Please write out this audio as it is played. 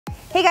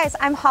Hey guys,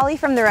 I'm Holly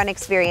from The Run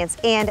Experience,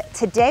 and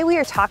today we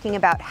are talking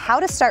about how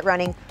to start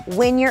running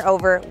when you're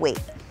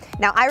overweight.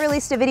 Now, I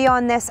released a video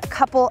on this a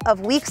couple of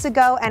weeks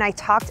ago, and I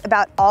talked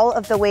about all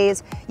of the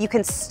ways you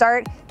can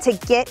start to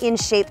get in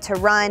shape to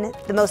run,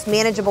 the most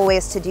manageable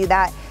ways to do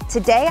that.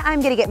 Today,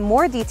 I'm gonna get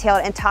more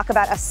detailed and talk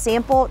about a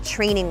sample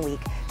training week,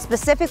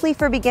 specifically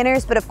for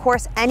beginners, but of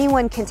course,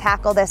 anyone can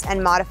tackle this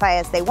and modify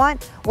as they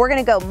want. We're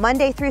gonna go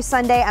Monday through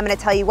Sunday. I'm gonna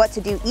tell you what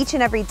to do each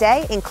and every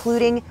day,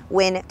 including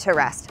when to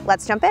rest.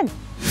 Let's jump in.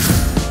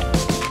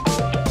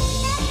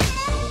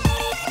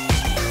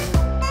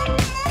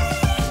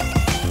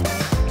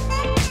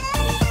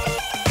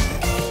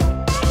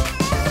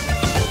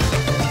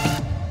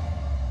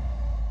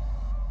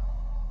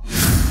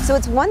 So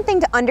it's one thing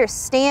to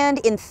understand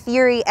in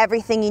theory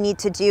everything you need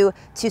to do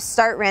to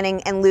start running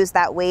and lose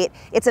that weight.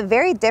 It's a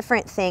very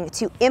different thing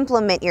to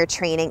implement your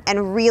training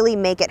and really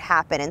make it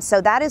happen. And so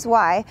that is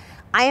why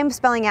I am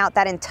spelling out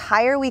that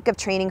entire week of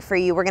training for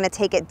you. We're gonna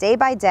take it day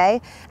by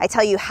day. I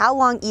tell you how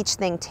long each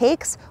thing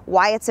takes,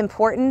 why it's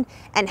important,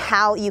 and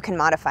how you can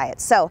modify it.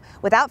 So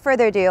without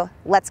further ado,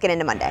 let's get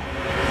into Monday.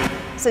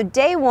 So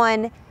day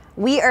one,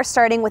 we are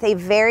starting with a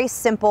very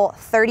simple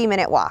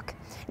 30-minute walk.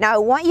 Now, I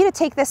want you to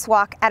take this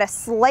walk at a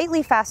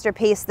slightly faster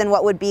pace than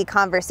what would be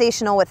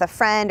conversational with a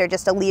friend or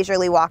just a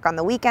leisurely walk on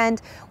the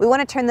weekend. We want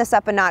to turn this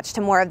up a notch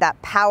to more of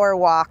that power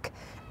walk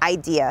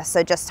idea.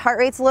 So just heart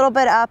rate's a little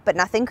bit up, but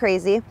nothing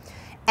crazy.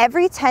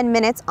 Every 10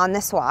 minutes on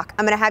this walk,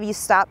 I'm going to have you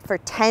stop for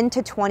 10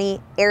 to 20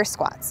 air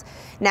squats.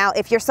 Now,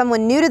 if you're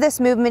someone new to this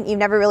movement, you've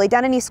never really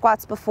done any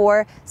squats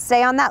before,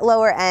 stay on that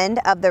lower end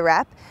of the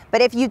rep.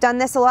 But if you've done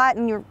this a lot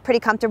and you're pretty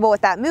comfortable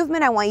with that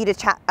movement, I want you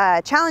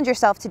to challenge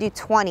yourself to do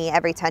 20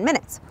 every 10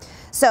 minutes.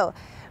 So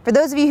for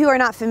those of you who are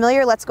not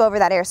familiar, let's go over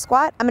that air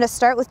squat. I'm going to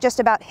start with just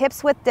about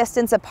hips width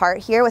distance apart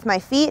here with my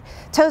feet.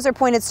 Toes are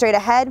pointed straight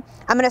ahead.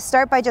 I'm going to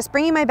start by just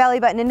bringing my belly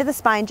button into the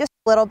spine just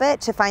a little bit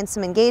to find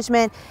some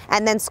engagement,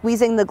 and then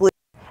squeezing the glutes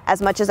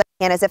as much as I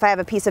can, as if I have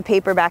a piece of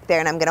paper back there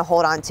and I'm going to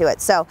hold on to it.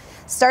 So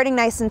starting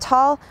nice and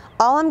tall,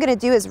 all I'm going to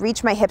do is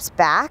reach my hips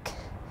back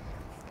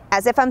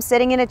as if I'm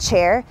sitting in a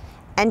chair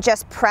and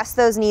just press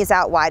those knees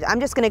out wide. I'm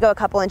just going to go a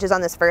couple inches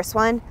on this first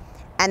one,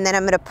 and then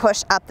I'm going to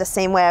push up the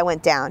same way I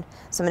went down.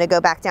 So I'm going to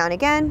go back down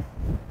again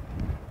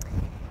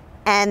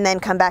and then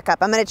come back up.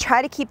 I'm going to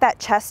try to keep that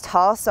chest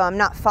tall so I'm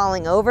not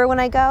falling over when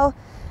I go,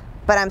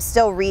 but I'm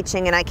still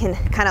reaching and I can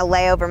kind of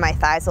lay over my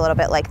thighs a little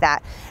bit like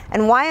that.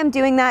 And why I'm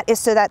doing that is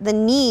so that the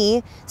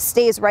knee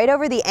stays right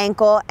over the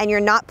ankle and you're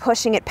not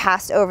pushing it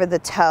past over the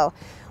toe.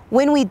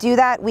 When we do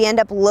that, we end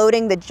up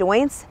loading the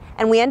joints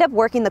and we end up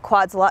working the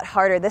quads a lot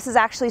harder. This is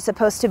actually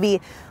supposed to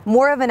be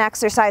more of an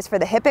exercise for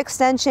the hip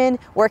extension,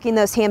 working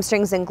those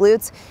hamstrings and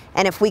glutes.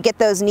 And if we get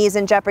those knees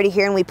in jeopardy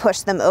here and we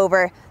push them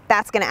over,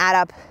 that's gonna add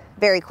up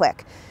very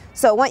quick.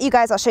 So I want you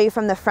guys, I'll show you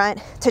from the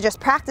front, to just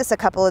practice a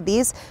couple of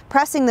these,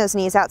 pressing those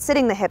knees out,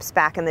 sitting the hips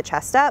back and the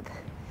chest up.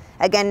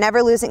 Again,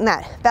 never losing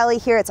that belly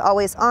here, it's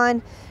always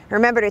on.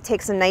 Remember to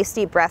take some nice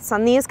deep breaths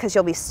on these because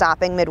you'll be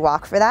stopping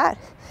mid-walk for that,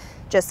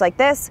 just like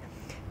this.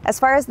 As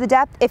far as the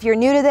depth, if you're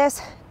new to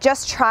this,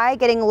 just try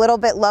getting a little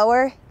bit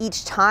lower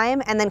each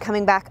time and then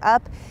coming back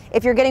up.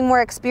 If you're getting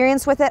more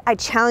experience with it, I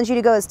challenge you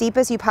to go as deep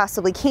as you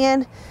possibly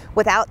can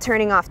without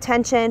turning off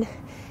tension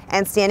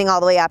and standing all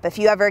the way up. If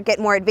you ever get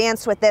more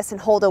advanced with this and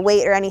hold a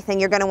weight or anything,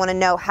 you're gonna wanna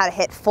know how to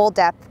hit full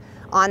depth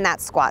on that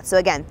squat. So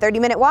again,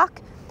 30-minute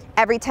walk,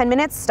 every 10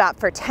 minutes, stop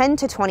for 10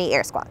 to 20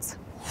 air squats.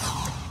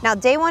 Now,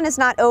 day one is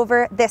not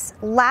over. This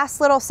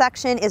last little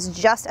section is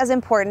just as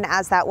important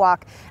as that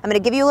walk. I'm gonna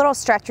give you a little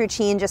stretch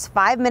routine, just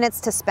 5 minutes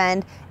to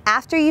spend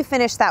after you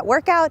finish that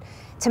workout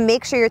to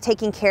make sure you're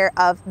taking care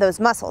of those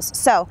muscles.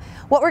 So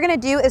what we're gonna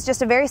do is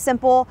just a very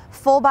simple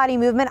full body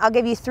movement. I'll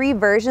give you 3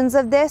 versions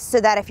of this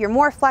so that if you're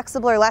more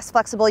flexible or less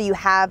flexible, you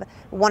have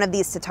one of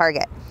these to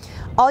target.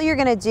 All you're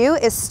gonna do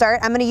is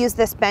start, I'm gonna use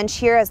this bench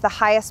here as the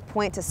highest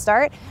point to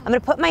start. I'm gonna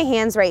put my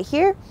hands right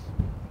here,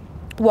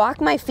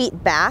 walk my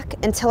feet back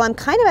until I'm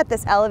kind of at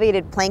this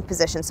elevated plank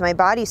position, so my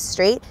body's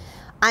straight.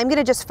 I'm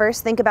gonna just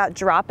first think about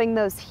dropping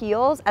those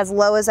heels as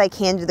low as I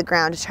can to the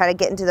ground to try to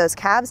get into those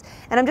calves,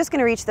 and I'm just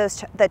gonna reach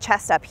the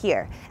chest up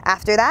here.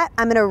 After that,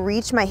 I'm gonna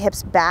reach my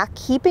hips back,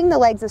 keeping the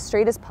legs as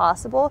straight as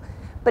possible,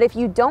 but if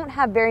you don't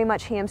have very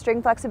much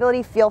hamstring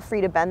flexibility, feel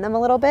free to bend them a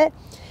little bit.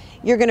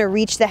 You're gonna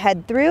reach the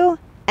head through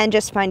and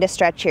just find a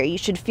stretch here. You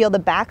should feel the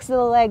backs of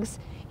the legs,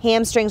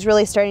 hamstrings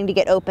really starting to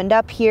get opened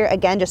up here.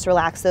 Again, just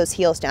relax those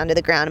heels down to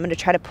the ground. I'm gonna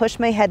try to push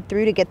my head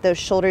through to get those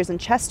shoulders and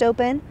chest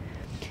open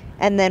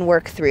and then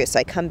work through. So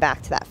I come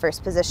back to that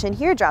first position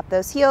here, drop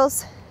those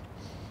heels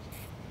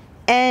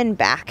and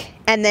back.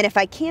 And then if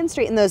I can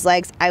straighten those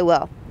legs, I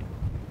will.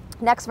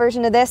 Next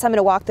version of this, I'm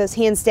gonna walk those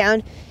hands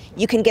down.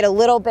 You can get a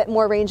little bit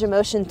more range of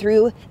motion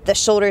through the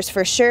shoulders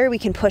for sure. We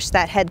can push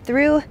that head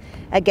through.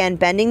 Again,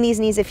 bending these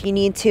knees if you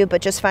need to,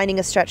 but just finding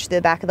a stretch through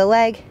the back of the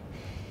leg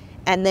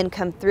and then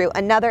come through.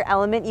 Another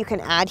element you can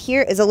add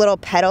here is a little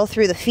pedal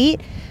through the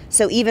feet.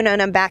 So even when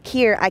I'm back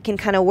here, I can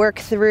kind of work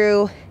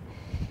through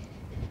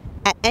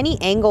at any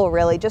angle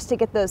really, just to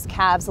get those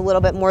calves a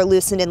little bit more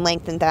loosened and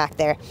lengthened back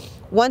there.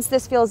 Once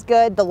this feels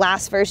good, the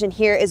last version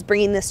here is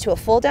bringing this to a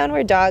full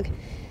downward dog.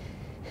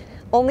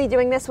 Only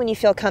doing this when you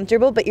feel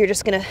comfortable, but you're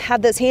just gonna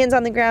have those hands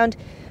on the ground,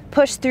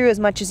 push through as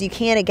much as you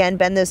can. Again,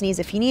 bend those knees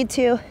if you need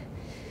to.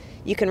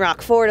 You can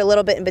rock forward a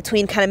little bit in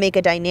between, kind of make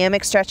a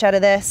dynamic stretch out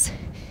of this,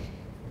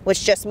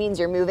 which just means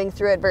you're moving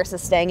through it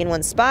versus staying in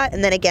one spot.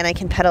 And then again, I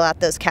can pedal out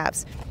those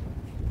calves.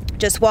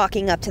 Just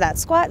walking up to that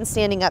squat and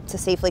standing up to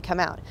safely come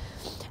out.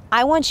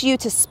 I want you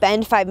to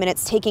spend 5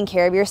 minutes taking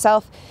care of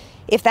yourself.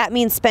 If that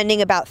means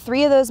spending about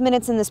 3 of those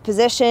minutes in this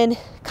position,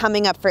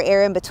 coming up for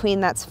air in between,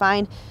 that's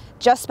fine.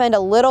 Just spend a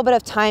little bit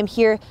of time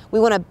here. We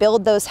want to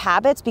build those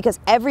habits because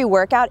every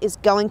workout is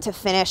going to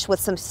finish with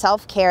some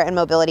self-care and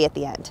mobility at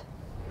the end.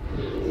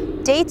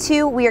 Day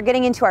 2, we are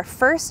getting into our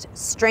first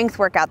strength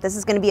workout. This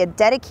is going to be a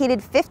dedicated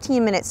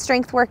 15-minute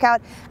strength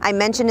workout. I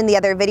mentioned in the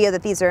other video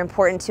that these are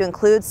important to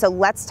include, so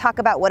let's talk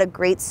about what a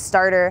great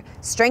starter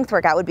strength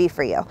workout would be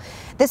for you.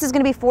 This is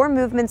going to be 4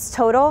 movements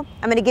total.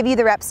 I'm going to give you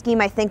the rep scheme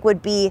I think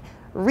would be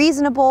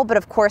reasonable, but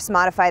of course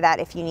modify that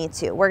if you need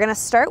to. We're going to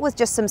start with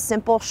just some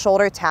simple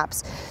shoulder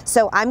taps.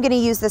 So I'm going to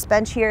use this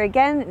bench here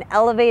again, an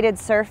elevated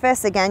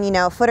surface. Again, you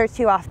know, a foot or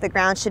 2 off the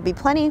ground should be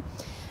plenty.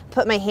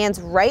 Put my hands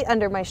right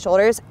under my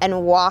shoulders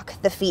and walk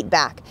the feet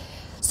back.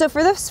 So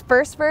for this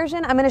first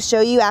version, I'm going to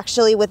show you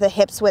actually with a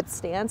hips width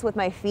stance with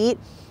my feet.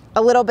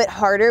 A little bit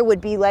harder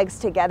would be legs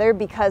together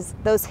because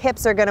those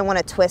hips are going to want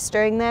to twist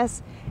during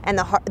this, and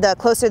the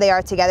closer they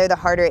are together, the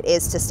harder it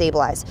is to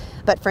stabilize.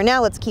 But for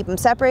now, let's keep them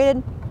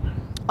separated.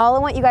 All I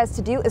want you guys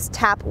to do is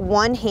tap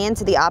one hand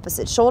to the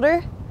opposite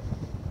shoulder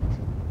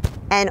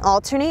and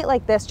alternate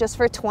like this just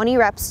for 20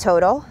 reps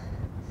total.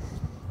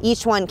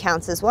 Each one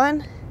counts as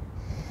 1.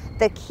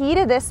 The key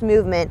to this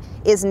movement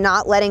is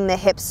not letting the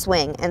hips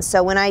swing. And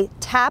so when I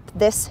tap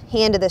this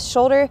hand to this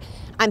shoulder,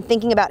 I'm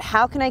thinking about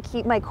how can I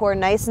keep my core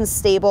nice and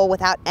stable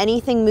without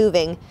anything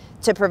moving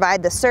to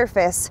provide the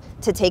surface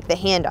to take the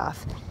hand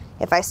off.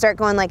 If I start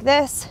going like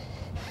this,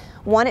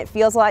 1, it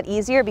feels a lot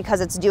easier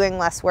because it's doing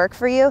less work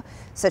for you.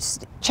 So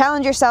just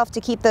challenge yourself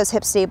to keep those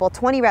hips stable,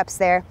 20 reps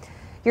there.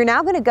 You're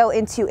now gonna go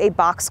into a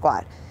box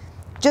squat.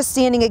 Just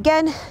standing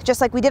again, just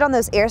like we did on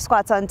those air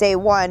squats on day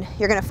 1,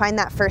 you're gonna find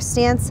that first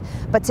stance,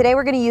 but today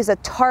we're gonna use a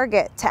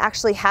target to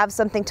actually have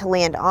something to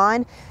land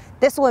on.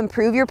 This will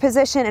improve your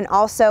position and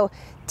also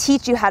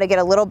teach you how to get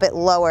a little bit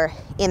lower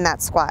in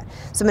that squat.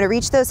 So I'm gonna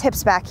reach those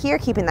hips back here,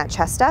 keeping that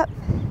chest up.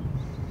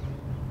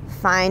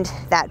 Find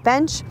that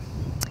bench.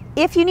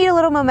 If you need a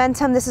little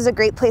momentum, this is a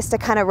great place to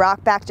kind of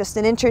rock back just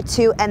an inch or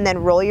 2 and then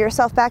roll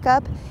yourself back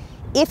up.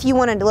 If you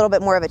wanted a little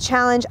bit more of a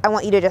challenge, I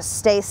want you to just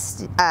stay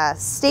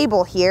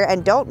stable here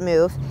and don't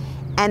move,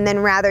 and then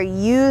rather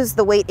use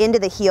the weight into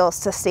the heels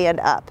to stand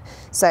up.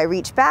 So I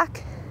reach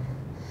back,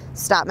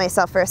 stop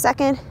myself for a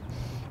second,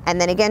 and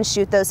then again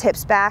shoot those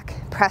hips back,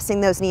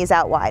 pressing those knees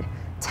out wide.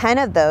 10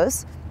 of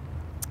those.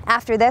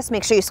 After this,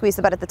 make sure you squeeze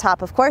the butt at the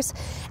top, of course.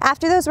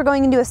 After those, we're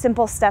going into a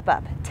simple step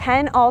up,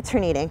 10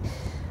 alternating.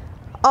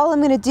 All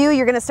I'm gonna do,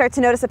 you're gonna start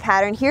to notice a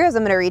pattern here as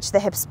I'm gonna reach the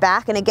hips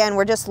back. And again,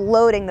 we're just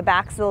loading the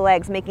backs of the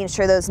legs, making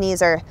sure those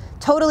knees are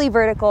totally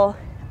vertical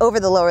over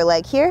the lower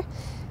leg here.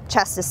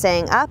 Chest is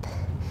staying up.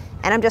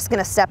 And I'm just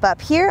gonna step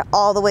up here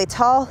all the way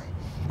tall.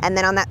 And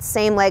then on that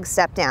same leg,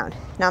 step down.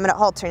 Now I'm gonna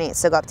alternate.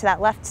 So go up to that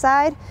left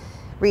side,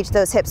 reach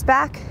those hips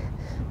back,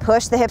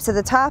 push the hips to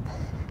the top.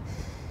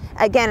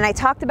 Again, and I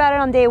talked about it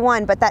on day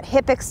 1, but that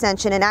hip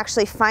extension and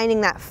actually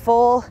finding that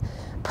full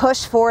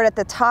push forward at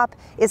the top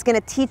is going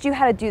to teach you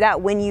how to do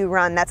that when you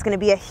run. That's going to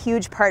be a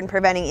huge part in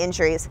preventing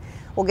injuries.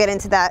 We'll get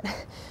into that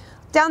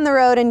down the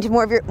road into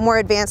more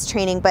advanced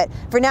training, but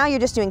for now you're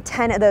just doing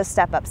 10 of those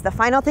step-ups. The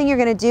final thing you're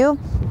going to do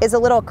is a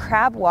little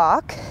crab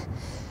walk,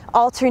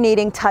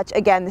 alternating touch.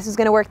 Again, this is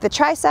going to work the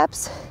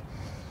triceps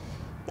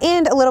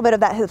and a little bit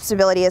of that hip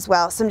stability as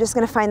well. So I'm just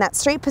going to find that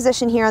straight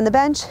position here on the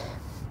bench,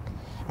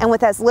 and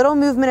with as little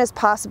movement as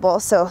possible,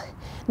 so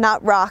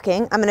not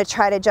rocking, I'm going to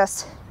try to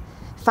just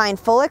find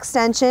full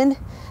extension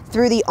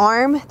through the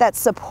arm that's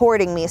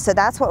supporting me. So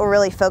that's what we're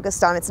really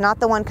focused on. It's not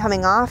the one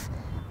coming off,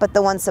 but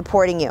the one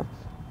supporting you.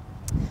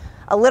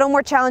 A little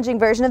more challenging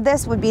version of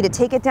this would be to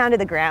take it down to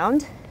the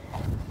ground,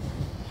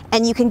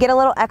 and you can get a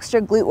little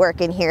extra glute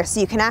work in here. So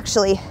you can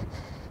actually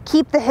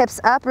keep the hips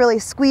up, really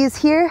squeeze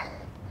here,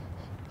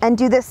 and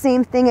do the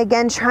same thing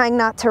again, trying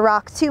not to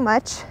rock too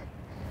much.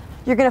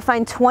 You're gonna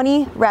find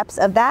 20 reps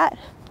of that.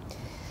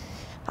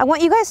 I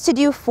want you guys to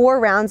do 4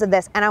 rounds of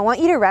this, and I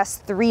want you to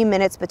rest 3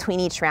 minutes between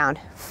each round.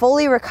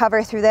 Fully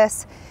recover through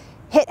this,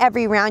 hit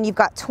every round. You've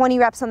got 20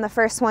 reps on the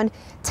first one,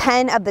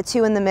 10 of the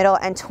 2 in the middle,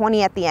 and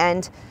 20 at the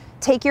end.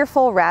 Take your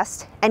full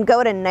rest and go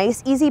at a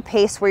nice, easy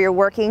pace where you're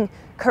working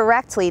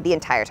correctly the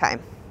entire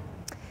time.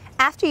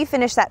 After you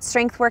finish that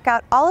strength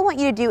workout, all I want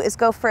you to do is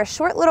go for a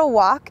short little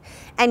walk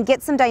and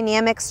get some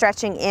dynamic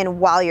stretching in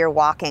while you're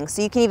walking.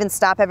 So you can even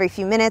stop every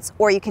few minutes,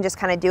 or you can just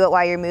kind of do it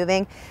while you're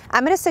moving.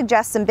 I'm going to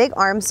suggest some big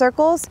arm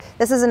circles.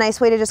 This is a nice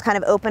way to just kind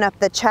of open up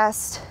the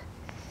chest.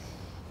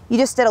 You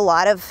just did a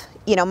lot of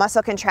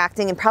muscle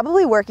contracting and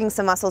probably working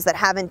some muscles that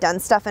haven't done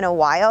stuff in a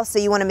while. So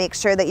you want to make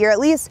sure that you're at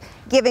least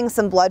giving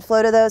some blood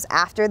flow to those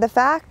after the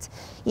fact,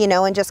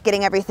 and just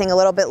getting everything a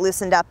little bit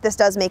loosened up. This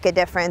does make a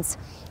difference.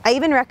 I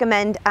even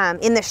recommend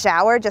in the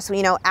shower, just,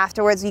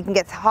 afterwards you can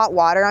get hot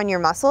water on your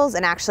muscles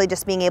and actually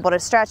just being able to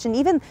stretch, and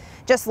even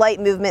just light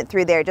movement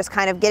through there, just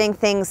kind of getting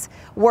things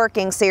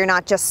working so you're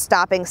not just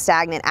stopping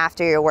stagnant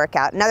after your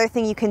workout. Another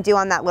thing you can do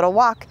on that little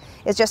walk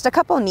is just a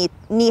couple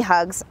knee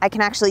hugs. I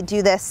can actually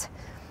do this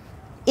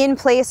in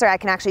place, or I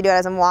can actually do it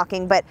as I'm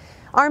walking, but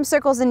arm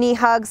circles and knee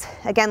hugs,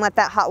 again, let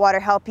that hot water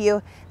help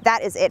you.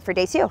 That is it for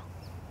day 2.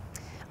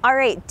 All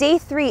right, day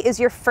 3 is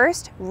your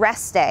first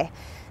rest day.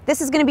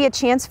 This is going to be a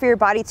chance for your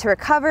body to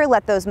recover,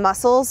 let those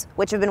muscles,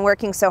 which have been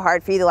working so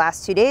hard for you the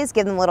last 2 days,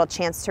 give them a little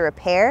chance to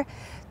repair.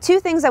 2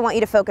 things I want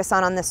you to focus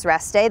on this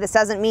rest day. This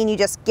doesn't mean you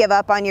just give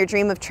up on your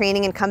dream of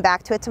training and come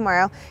back to it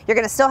tomorrow. You're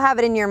going to still have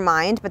it in your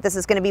mind, but this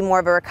is going to be more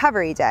of a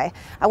recovery day.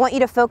 I want you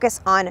to focus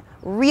on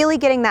really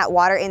getting that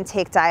water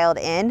intake dialed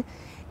in.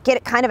 Get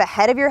it kind of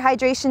ahead of your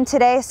hydration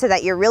today so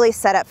that you're really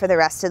set up for the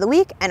rest of the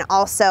week, and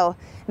also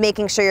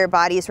making sure your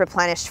body is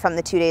replenished from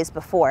the 2 days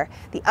before.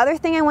 The other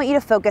thing I want you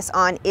to focus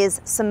on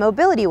is some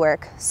mobility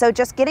work. So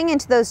just getting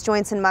into those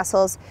joints and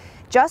muscles.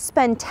 Just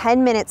spend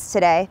 10 minutes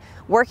today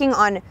working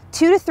on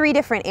 2 to 3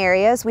 different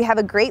areas. We have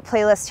a great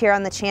playlist here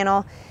on the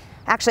channel,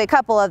 actually a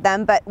couple of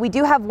them, but we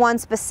do have one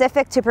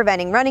specific to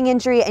preventing running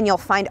injury, and you'll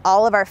find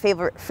all of our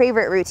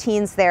favorite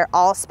routines there,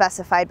 all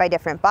specified by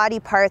different body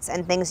parts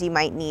and things you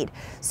might need.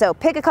 So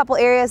pick a couple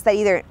areas that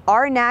either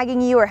are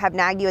nagging you or have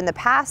nagged you in the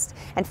past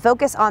and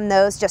focus on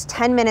those. Just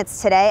 10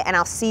 minutes today, and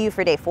I'll see you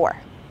for day 4.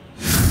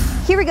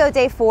 Here we go,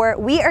 day 4.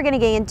 We are gonna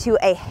get into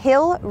a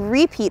hill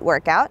repeat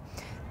workout.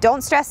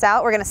 Don't stress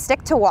out, we're gonna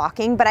stick to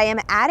walking, but I am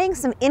adding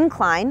some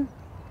incline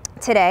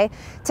today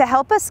to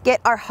help us get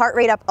our heart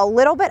rate up a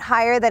little bit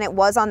higher than it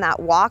was on that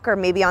walk or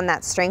maybe on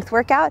that strength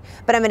workout,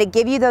 but I'm gonna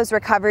give you those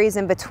recoveries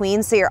in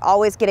between so you're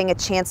always getting a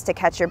chance to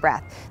catch your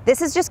breath.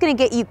 This is just gonna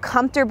get you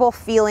comfortable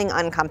feeling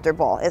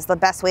uncomfortable is the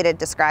best way to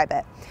describe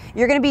it.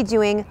 You're gonna be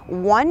doing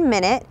 1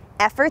 minute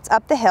efforts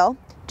up the hill,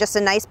 just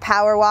a nice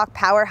power walk,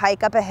 power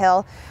hike up a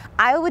hill.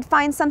 I would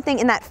find something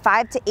in that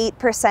 5 to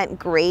 8%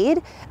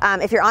 grade.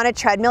 If you're on a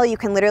treadmill, you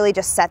can literally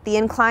just set the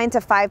incline to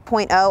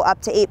 5.0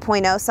 up to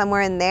 8.0,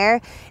 somewhere in there.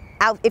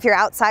 If you're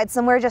outside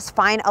somewhere, just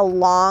find a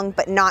long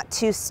but not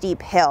too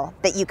steep hill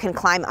that you can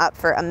climb up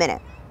for a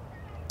minute.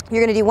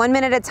 You're gonna do 1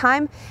 minute at a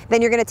time,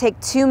 then you're gonna take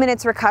 2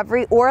 minutes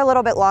recovery, or a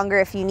little bit longer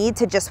if you need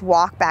to just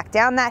walk back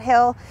down that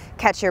hill,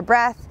 catch your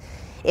breath.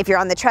 If you're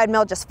on the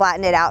treadmill, just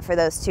flatten it out for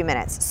those 2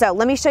 minutes. So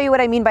let me show you what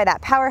I mean by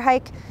that power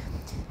hike.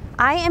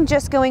 I am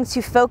just going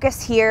to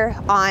focus here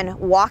on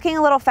walking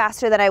a little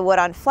faster than I would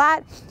on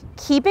flat,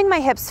 keeping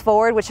my hips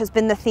forward, which has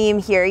been the theme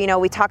here.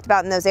 We talked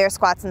about in those air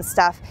squats and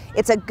stuff.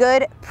 It's a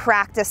good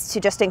practice to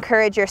just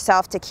encourage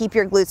yourself to keep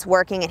your glutes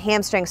working and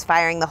hamstrings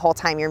firing the whole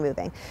time you're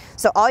moving.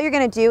 So all you're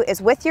gonna do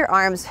is, with your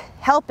arms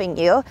helping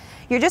you,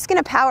 you're just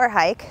gonna power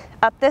hike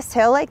up this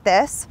hill like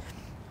this.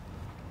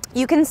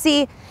 You can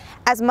see,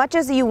 as much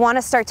as you want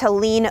to start to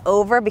lean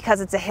over because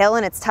it's a hill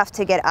and it's tough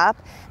to get up,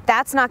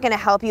 that's not going to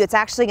help you. It's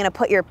actually going to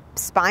put your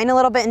spine a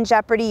little bit in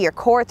jeopardy, your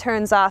core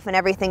turns off and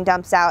everything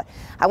dumps out.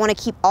 I want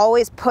to keep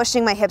always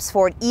pushing my hips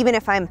forward. Even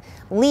if I'm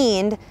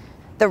leaned,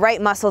 the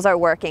right muscles are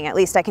working. At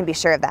least I can be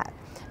sure of that.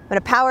 I'm going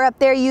to power up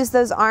there, use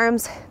those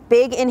arms,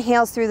 big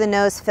inhales through the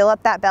nose, fill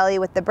up that belly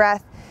with the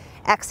breath,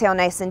 exhale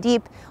nice and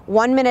deep.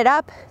 1 minute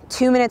up,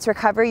 2 minutes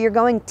recovery. You're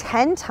going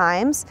 10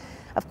 times.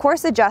 Of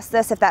course, adjust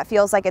this if that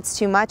feels like it's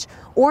too much,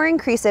 or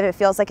increase it if it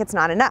feels like it's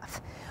not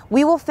enough.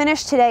 We will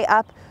finish today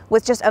up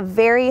with just a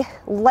very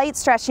light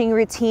stretching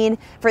routine.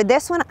 For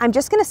this one, I'm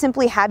just gonna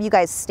simply have you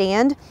guys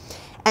stand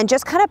and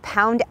just kind of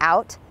pound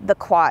out the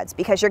quads,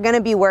 because you're gonna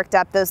be worked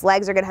up. Those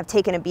legs are gonna have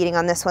taken a beating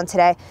on this one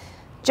today.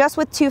 Just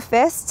with 2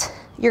 fists,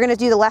 you're gonna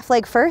do the left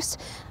leg first.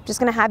 I'm just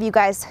gonna have you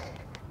guys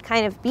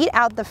kind of beat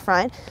out the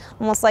front,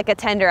 almost like a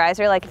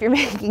tenderizer, like if you're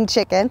making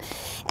chicken.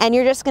 And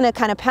you're just gonna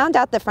kind of pound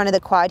out the front of the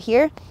quad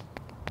here.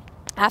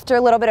 After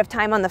a little bit of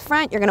time on the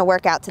front, you're gonna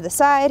work out to the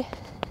side,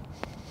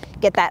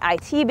 get that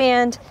IT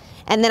band,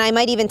 and then I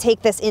might even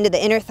take this into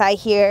the inner thigh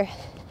here.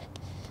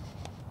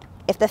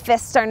 If the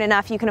fists aren't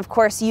enough, you can of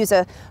course use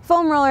a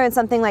foam roller and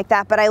something like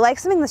that, but I like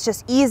something that's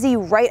just easy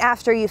right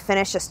after you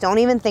finish. Just don't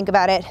even think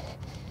about it.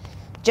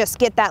 Just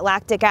get that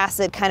lactic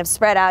acid kind of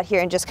spread out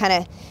here and just kind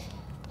of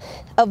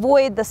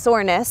avoid the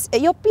soreness.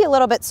 You'll be a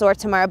little bit sore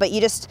tomorrow, but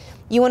you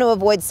want to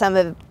avoid some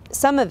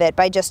of it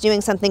by just doing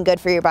something good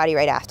for your body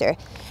right after.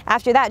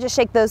 After that, just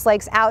shake those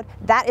legs out.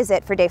 That is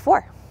it for day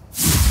 4.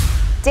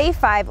 Day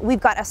 5, we've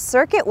got a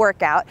circuit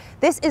workout.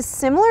 This is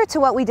similar to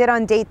what we did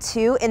on day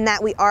 2 in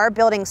that we are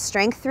building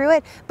strength through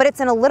it, but it's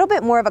in a little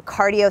bit more of a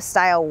cardio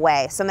style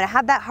way. So I'm gonna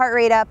have that heart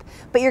rate up,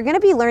 but you're gonna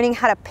be learning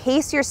how to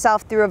pace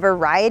yourself through a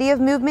variety of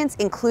movements,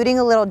 including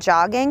a little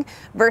jogging,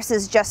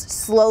 versus just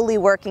slowly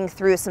working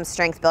through some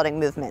strength building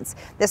movements.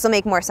 This will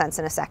make more sense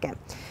in a second.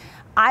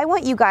 I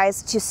want you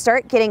guys to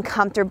start getting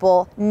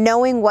comfortable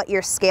knowing what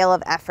your scale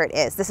of effort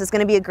is. This is going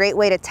to be a great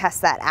way to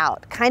test that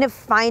out. Kind of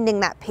finding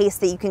that pace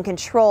that you can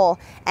control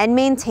and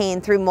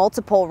maintain through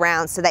multiple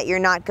rounds so that you're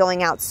not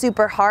going out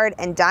super hard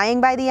and dying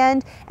by the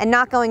end, and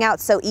not going out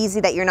so easy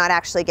that you're not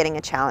actually getting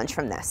a challenge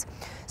from this.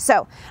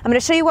 So I'm going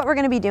to show you what we're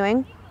going to be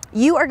doing.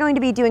 You are going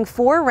to be doing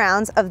 4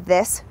 rounds of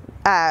this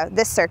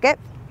circuit.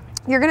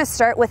 You're going to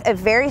start with a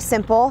very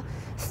simple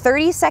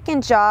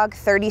 30-second jog,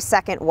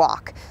 30-second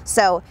walk.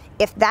 So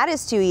if that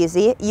is too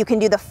easy, you can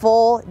do the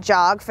full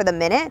jog for the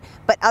minute,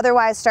 but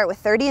otherwise start with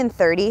 30 and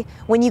 30.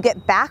 When you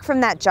get back from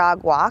that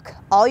jog walk,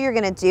 all you're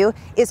gonna do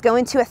is go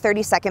into a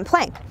 30-second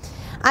plank.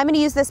 I'm gonna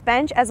use this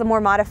bench as a more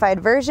modified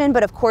version,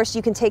 but of course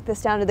you can take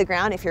this down to the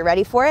ground if you're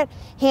ready for it.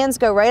 Hands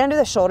go right under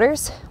the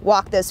shoulders,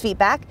 walk those feet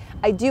back.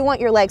 I do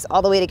want your legs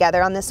all the way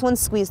together on this one,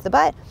 squeeze the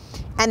butt,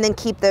 and then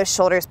keep those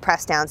shoulders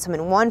pressed down. So I'm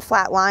in one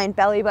flat line,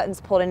 belly button's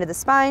pulled into the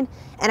spine,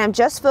 and I'm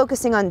just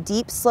focusing on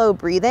deep, slow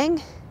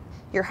breathing.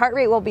 Your heart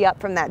rate will be up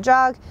from that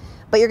jog,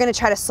 but you're gonna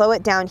try to slow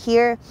it down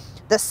here.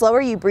 The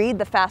slower you breathe,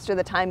 the faster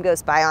the time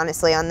goes by,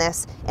 honestly, on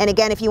this. And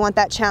again, if you want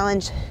that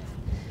challenge,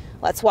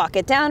 let's walk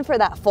it down for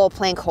that full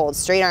plank hold.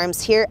 Straight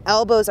arms here,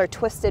 elbows are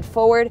twisted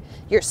forward.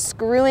 You're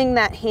screwing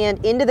that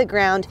hand into the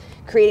ground,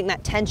 creating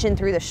that tension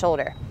through the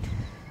shoulder.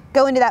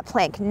 Go into that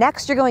plank.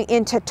 Next, you're going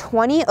into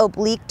 20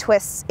 oblique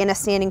twists in a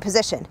standing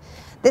position.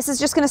 This is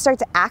just gonna start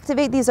to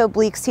activate these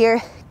obliques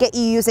here, get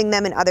you using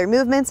them in other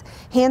movements.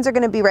 Hands are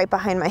gonna be right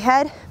behind my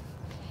head,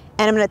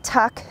 and I'm gonna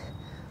tuck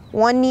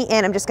one knee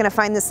in. I'm just gonna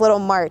find this little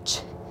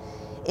march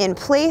in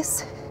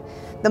place.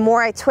 The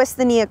more I twist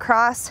the knee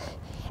across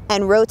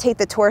and rotate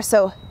the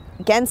torso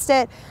against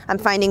it, I'm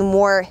finding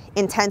more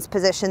intense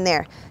position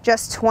there.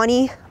 Just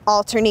 20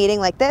 alternating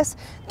like this.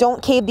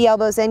 Don't cave the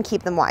elbows in,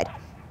 keep them wide.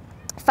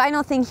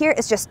 Final thing here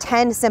is just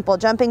 10 simple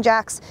jumping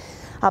jacks.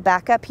 I'll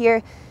back up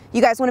here.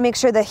 You guys want to make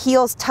sure the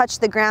heels touch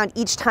the ground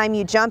each time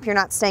you jump. You're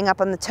not staying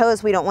up on the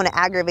toes. We don't want to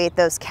aggravate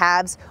those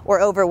calves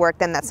or overwork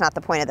them. That's not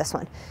the point of this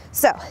one.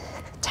 So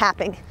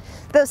tapping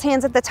those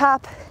hands at the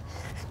top,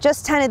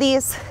 just 10 of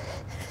these.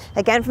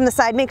 Again, from the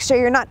side, make sure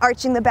you're not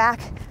arching the back,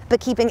 but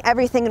keeping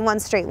everything in one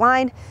straight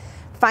line.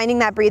 Finding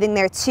that breathing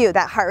there too.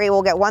 That heart rate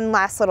will get one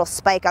last little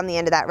spike on the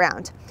end of that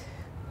round.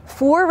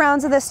 4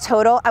 rounds of this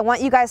total. I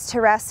want you guys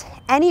to rest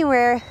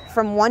anywhere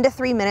from 1 to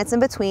 3 minutes in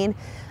between.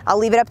 I'll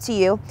leave it up to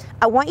you.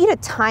 I want you to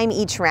time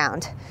each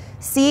round.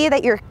 See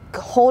that you're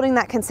holding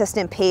that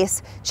consistent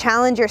pace.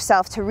 Challenge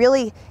yourself to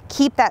really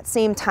keep that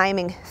same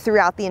timing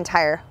throughout the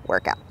entire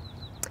workout.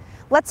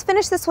 Let's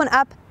finish this one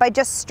up by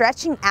just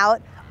stretching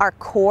out our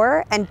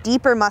core and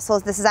deeper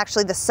muscles. This is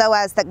actually the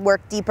psoas that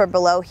work deeper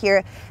below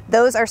here.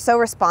 Those are so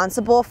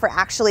responsible for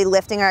actually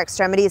lifting our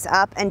extremities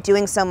up and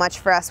doing so much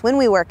for us when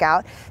we work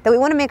out that we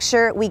want to make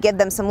sure we give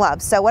them some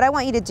love. So what I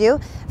want you to do,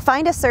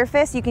 find a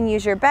surface. You can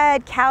use your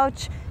bed,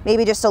 couch,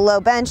 maybe just a low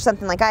bench,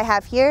 something like I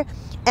have here.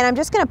 And I'm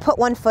just going to put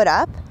one foot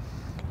up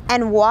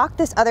and walk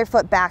this other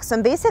foot back. So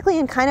I'm basically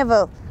in kind of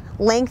a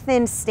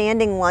lengthened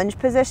standing lunge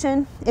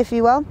position, if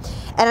you will.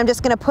 And I'm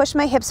just going to push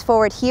my hips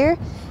forward here.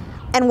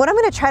 And what I'm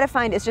gonna try to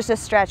find is just a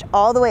stretch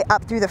all the way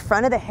up through the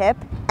front of the hip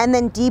and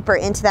then deeper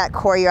into that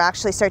core. You'll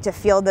actually start to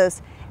feel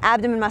those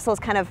abdomen muscles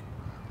kind of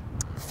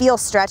feel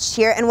stretched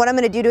here. And what I'm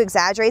gonna do to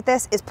exaggerate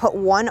this is put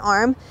one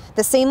arm,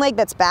 the same leg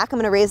that's back, I'm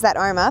gonna raise that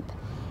arm up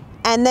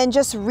and then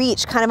just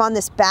reach kind of on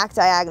this back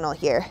diagonal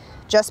here,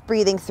 just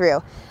breathing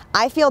through.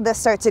 I feel this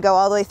start to go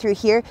all the way through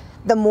here.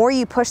 The more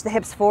you push the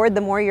hips forward, the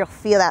more you'll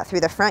feel that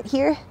through the front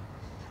here.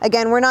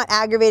 Again, we're not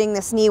aggravating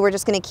this knee. We're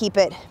just gonna keep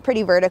it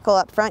pretty vertical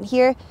up front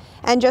here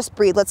and just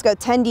breathe. Let's go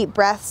 10 deep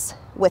breaths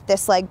with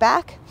this leg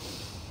back.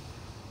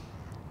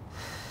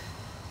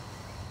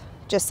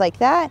 Just like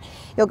that.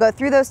 You'll go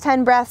through those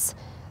 10 breaths,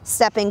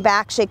 stepping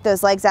back, shake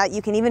those legs out.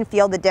 You can even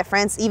feel the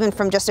difference, even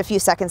from just a few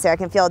seconds there. I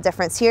can feel a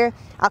difference here.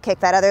 I'll kick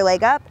that other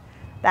leg up,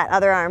 that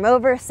other arm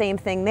over, same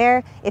thing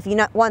there. If you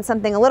want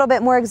something a little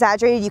bit more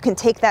exaggerated, you can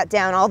take that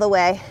down all the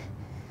way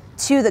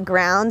to the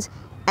ground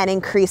and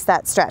increase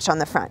that stretch on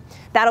the front.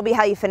 That'll be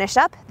how you finish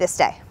up this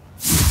day.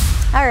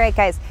 All right,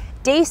 guys,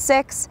 day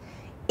 6.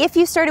 If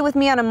you started with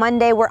me on a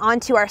Monday, we're on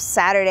to our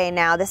Saturday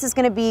now. This is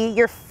gonna be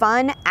your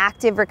fun,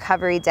 active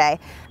recovery day.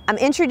 I'm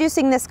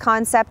introducing this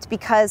concept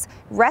because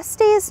rest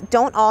days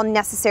don't all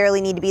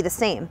necessarily need to be the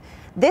same.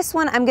 This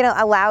one, I'm gonna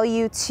allow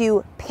you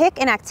to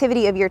pick an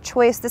activity of your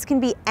choice. This can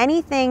be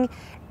anything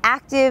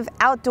active,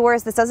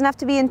 outdoors. This doesn't have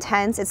to be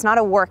intense. It's not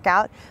a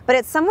workout, but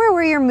it's somewhere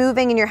where you're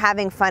moving and you're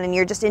having fun and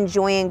you're just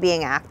enjoying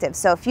being active.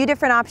 So a few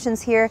different options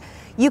here.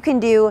 You can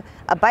do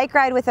a bike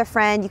ride with a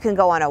friend. You can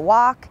go on a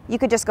walk. You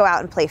could just go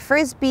out and play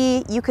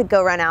Frisbee. You could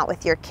go run out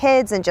with your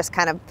kids and just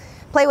kind of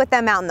play with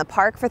them out in the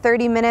park for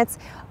 30 minutes.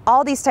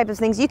 All these types of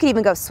things. You could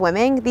even go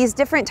swimming. These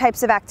different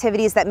types of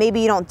activities that maybe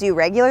you don't do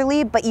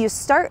regularly, but you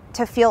start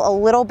to feel a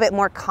little bit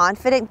more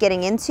confident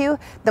getting into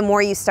the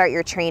more you start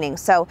your training.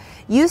 So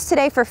use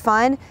today for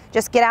fun.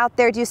 Just get out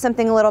there, do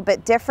something a little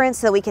bit different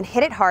so that we can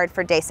hit it hard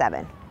for day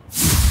 7.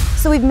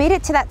 So we've made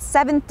it to that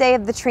 7th day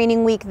of the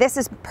training week. This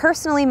is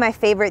personally my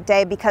favorite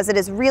day because it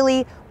is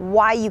really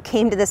why you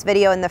came to this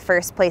video in the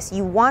first place.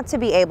 You want to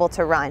be able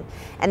to run.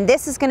 And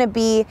this is gonna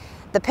be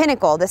the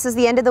pinnacle. This is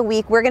the end of the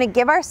week. We're gonna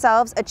give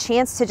ourselves a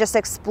chance to just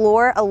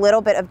explore a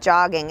little bit of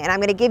jogging. And I'm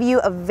gonna give you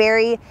a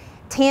very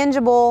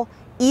tangible,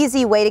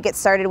 easy way to get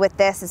started with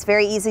this. It's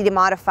very easy to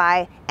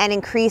modify and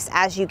increase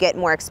as you get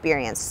more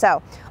experience.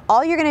 So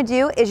all you're gonna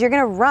do is you're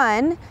gonna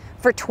run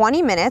for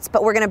 20 minutes,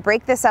 but we're gonna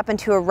break this up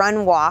into a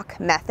run-walk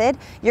method.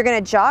 You're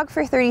gonna jog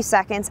for 30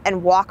 seconds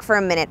and walk for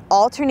a minute,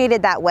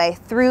 alternated that way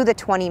through the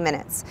 20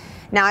 minutes.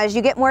 Now, as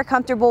you get more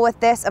comfortable with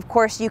this, of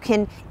course, you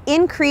can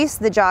increase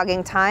the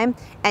jogging time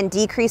and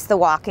decrease the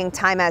walking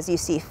time as you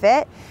see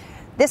fit.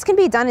 This can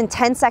be done in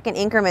 10-second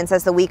increments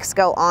as the weeks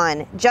go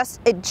on.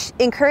 Just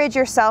encourage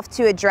yourself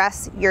to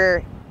address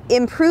your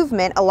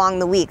improvement along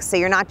the week, so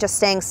you're not just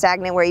staying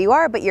stagnant where you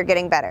are, but you're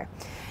getting better.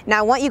 Now,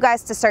 I want you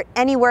guys to start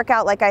any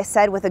workout, like I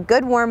said, with a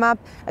good warm-up,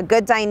 a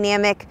good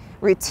dynamic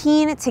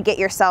routine to get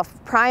yourself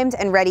primed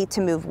and ready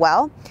to move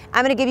well.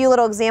 I'm gonna give you a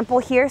little example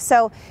here.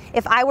 So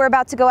if I were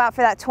about to go out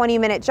for that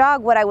 20-minute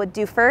jog, what I would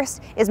do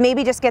first is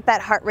maybe just get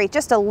that heart rate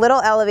just a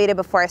little elevated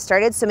before I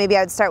started. So maybe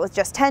I would start with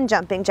just 10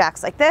 jumping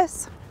jacks like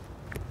this,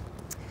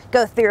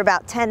 go through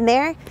about 10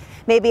 there.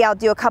 Maybe I'll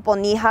do a couple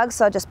knee hugs,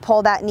 so I'll just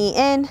pull that knee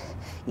in.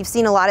 You've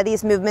seen a lot of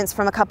these movements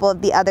from a couple of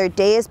the other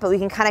days, but we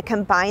can kind of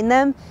combine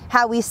them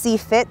how we see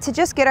fit to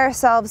just get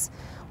ourselves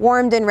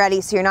warmed and ready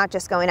so you're not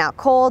just going out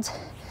cold.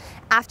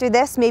 After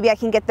this, maybe I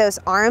can get those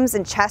arms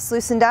and chest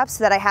loosened up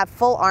so that I have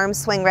full arm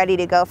swing ready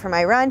to go for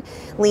my run.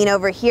 Lean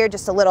over here,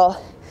 just a little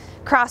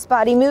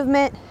cross-body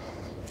movement.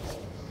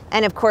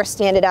 And of course,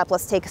 stand it up.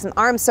 Let's take some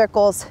arm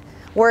circles,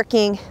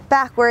 working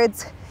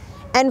backwards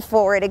and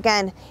forward.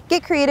 Again,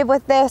 get creative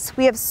with this.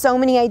 We have so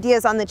many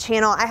ideas on the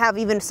channel. I have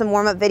even some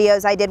warm-up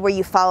videos I did where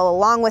you follow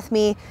along with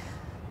me.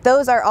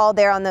 Those are all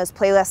there on those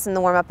playlists in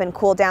the warm-up and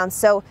cool down.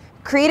 So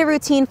create a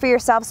routine for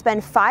yourself,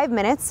 spend 5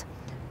 minutes,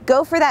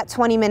 go for that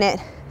 20-minute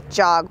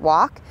jog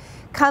walk,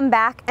 come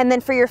back, and then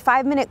for your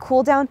 5-minute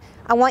cool down,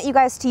 I want you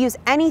guys to use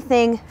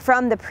anything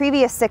from the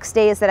previous 6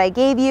 days that I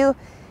gave you.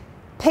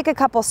 Pick a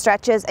couple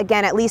stretches,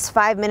 again, at least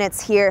 5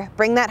 minutes here,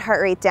 bring that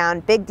heart rate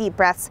down, big deep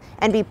breaths,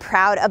 and be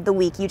proud of the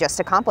week you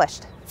just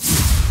accomplished.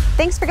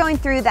 Thanks for going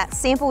through that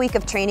sample week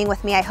of training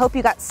with me. I hope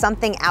you got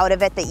something out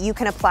of it that you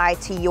can apply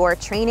to your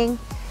training.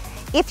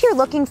 If you're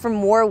looking for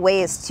more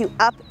ways to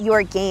up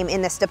your game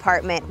in this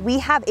department, we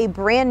have a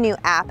brand new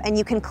app, and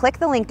you can click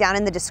the link down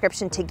in the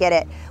description to get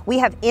it. We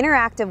have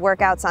interactive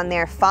workouts on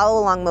there,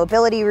 follow along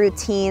mobility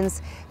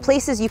routines,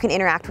 places you can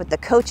interact with the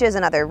coaches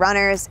and other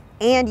runners,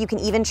 and you can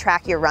even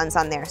track your runs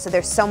on there. So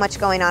there's so much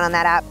going on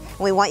that app, and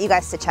we want you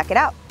guys to check it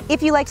out.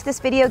 If you liked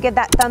this video, give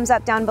that thumbs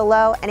up down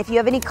below. And if you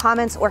have any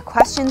comments or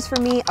questions for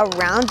me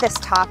around this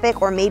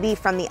topic, or maybe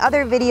from the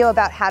other video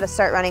about how to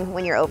start running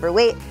when you're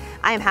overweight,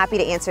 I am happy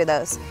to answer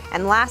those.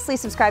 And lastly,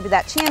 subscribe to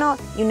that channel.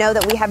 You know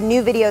that we have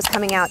new videos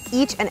coming out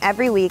each and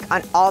every week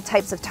on all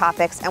types of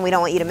topics, and we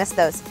don't want you to miss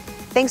those.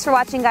 Thanks for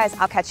watching, guys.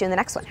 I'll catch you in the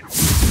next one.